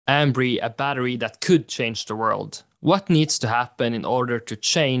Ambri, a battery that could change the world. What needs to happen in order to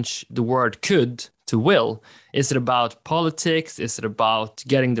change the word could to will? Is it about politics? Is it about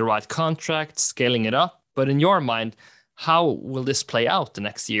getting the right contract, scaling it up? But in your mind, how will this play out the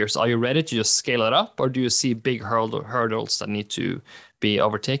next years? Are you ready to just scale it up, or do you see big hurdles that need to be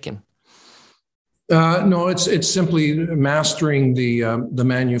overtaken? No, it's simply mastering the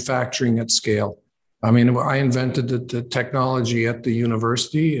manufacturing at scale. I mean, I invented the technology at the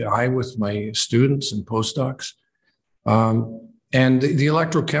university, I with my students and postdocs. And the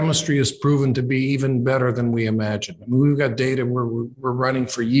electrochemistry has proven to be even better than we imagined. I mean, we've got data where we're running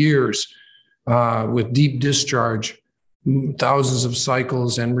for years with deep discharge, thousands of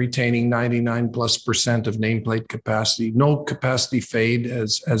cycles, and retaining 99+% of nameplate capacity, no capacity fade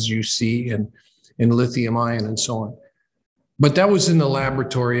as you see in lithium ion and so on. But that was in the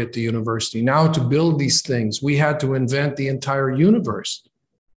laboratory at the university. Now to build these things, we had to invent the entire universe.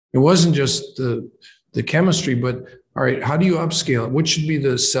 It wasn't just the chemistry, but all right, how do you upscale it? What should be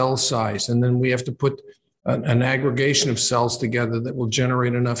the cell size? And then we have to put an aggregation of cells together that will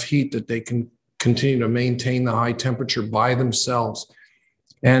generate enough heat that they can continue to maintain the high temperature by themselves.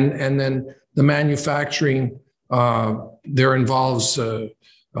 And then the manufacturing, there involves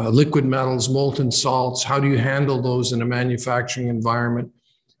liquid metals, molten salts. How do you handle those in a manufacturing environment?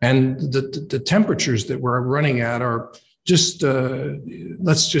 And the temperatures that we're running at are just,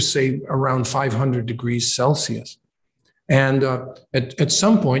 let's just say around 500 degrees Celsius. And at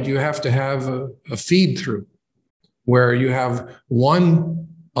some point, you have to have a feed through where you have one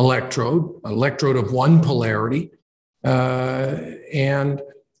electrode of one polarity, and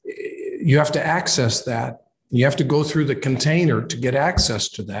you have to access that. You have to go through the container to get access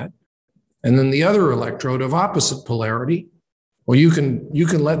to that. And then the other electrode of opposite polarity, well, you can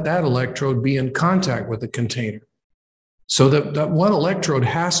let that electrode be in contact with the container. So that one electrode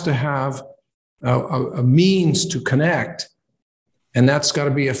has to have a means to connect, and that's got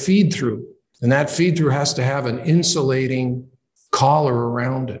to be a feed through. And that feed through has to have an insulating collar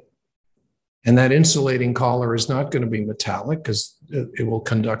around it. And that insulating collar is not going to be metallic because it will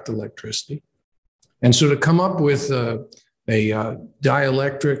conduct electricity. And so to come up with a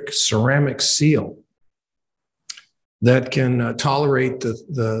dielectric ceramic seal that can tolerate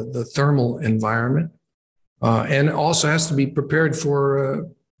the thermal environment, and also has to be prepared for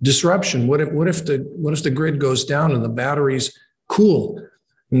disruption. What if the grid goes down and the batteries cool,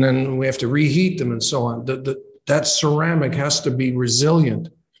 and then we have to reheat them and so on? That ceramic has to be resilient,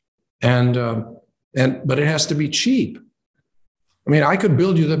 but it has to be cheap. I mean, I could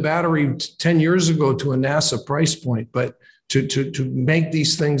build you the battery 10 years ago to a NASA price point, but to make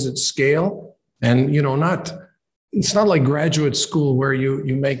these things at scale, and it's not like graduate school where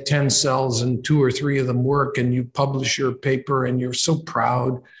you make 10 cells and 2 or 3 of them work and you publish your paper and you're so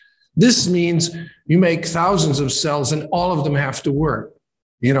proud. This means you make thousands of cells and all of them have to work.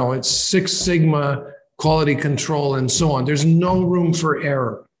 It's 6 Sigma quality control and so on. There's no room for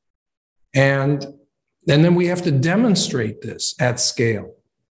error. And then we have to demonstrate this at scale.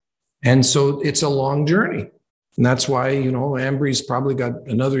 And so it's a long journey. And that's why, Ambry's probably got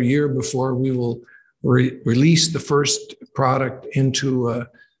another year before we will release the first product into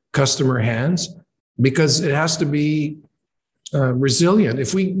customer hands, because it has to be resilient.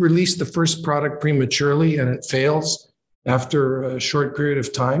 If we release the first product prematurely and it fails after a short period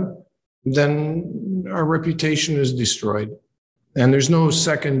of time, then our reputation is destroyed. And there's no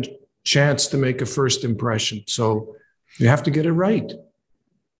second chance to make a first impression. So you have to get it right.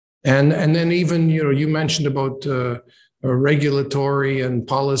 And then even, you mentioned about regulatory and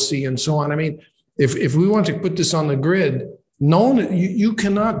policy and so on. I mean, if we want to put this on the grid, you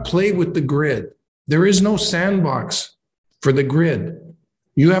cannot play with the grid. There is no sandbox for the grid.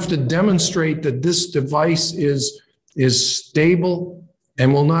 You have to demonstrate that this device is stable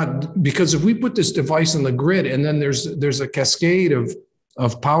and will not, because if we put this device on the grid and then there's a cascade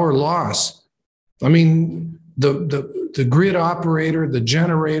of power loss, I mean, the grid operator, the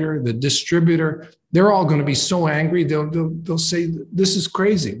generator, the distributor, they're all going to be so angry. They'll say, this is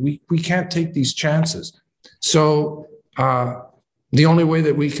crazy. We can't take these chances. So the only way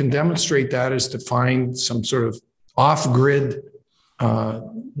that we can demonstrate that is to find some sort of off-grid,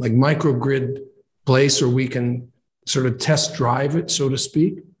 like microgrid place where we can sort of test drive it, so to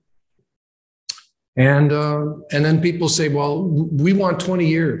speak. And then people say, well, we want 20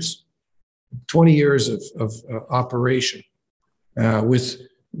 years of operation with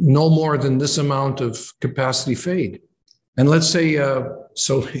no more than this amount of capacity fade. And let's say,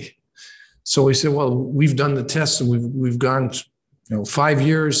 so we say, well, we've done the tests and we've gone, 5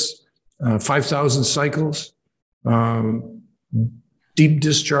 years, 5,000 cycles, deep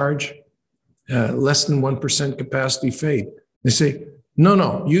discharge, less than 1% capacity fade. They say,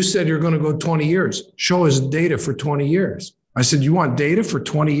 no, you said you're going to go 20 years. Show us data for 20 years. I said, you want data for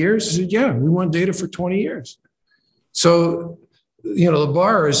 20 years? He said, yeah, we want data for 20 years. So, the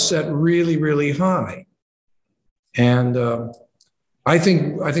bar is set really, really high. And I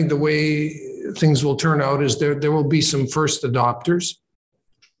think the way things will turn out is there will be some first adopters,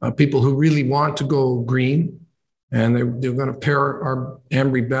 people who really want to go green, and they're going to pair our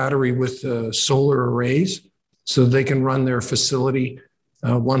Ambri battery with solar arrays so they can run their facility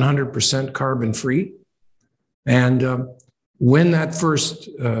 100% carbon free. And when that first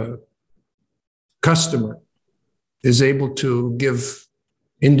customer is able to give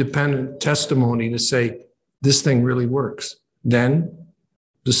independent testimony to say, this thing really works, then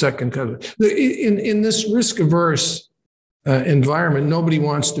the second customer. In this risk-averse environment, nobody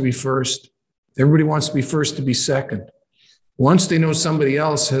wants to be first. Everybody wants to be first to be second. Once they know somebody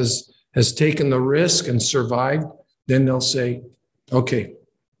else has taken the risk and survived, then they'll say, okay,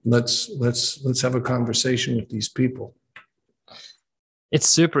 let's have a conversation with these people. It's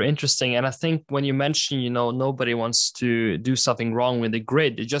super interesting. And I think when you mention, nobody wants to do something wrong with the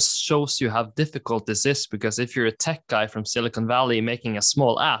grid, it just shows you how difficult this is. Because if you're a tech guy from Silicon Valley making a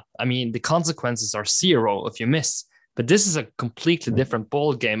small app, the consequences are zero if you miss. But this is a completely different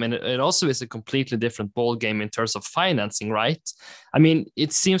ball game, and it also is a completely different ball game in terms of financing, right?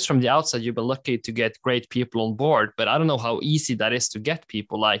 It seems from the outside you've been lucky to get great people on board, but I don't know how easy that is to get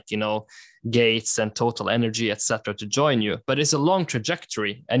people like, Gates and Total Energy, etc., to join you. But it's a long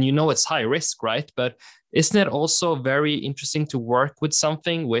trajectory, and it's high risk, right? But isn't it also very interesting to work with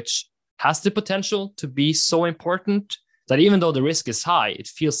something which has the potential to be so important that even though the risk is high, it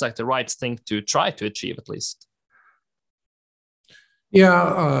feels like the right thing to try to achieve at least?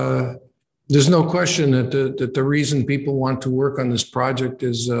 Yeah, there's no question that the reason people want to work on this project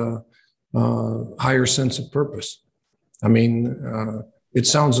is a higher sense of purpose. It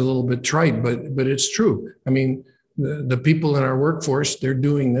sounds a little bit trite, but it's true. The people in our workforce, they're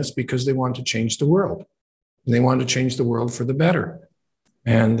doing this because they want to change the world. They want to change the world for the better.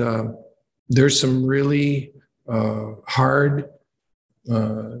 And there's some really hard,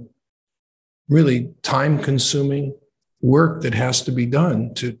 really time-consuming work that has to be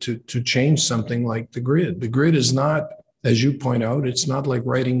done to change something like the grid. The grid is not, as you point out, it's not like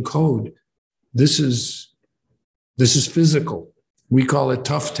writing code. This is physical. We call it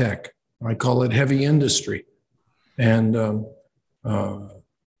tough tech. I call it heavy industry. And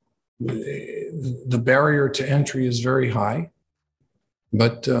the barrier to entry is very high.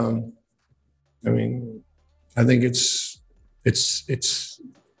 But I think it's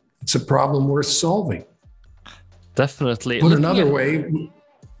a problem worth solving. Definitely. Put another way,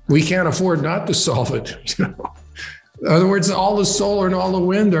 we can't afford not to solve it. In other words, all the solar and all the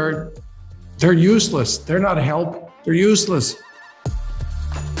wind they're useless. They're not help. They're useless.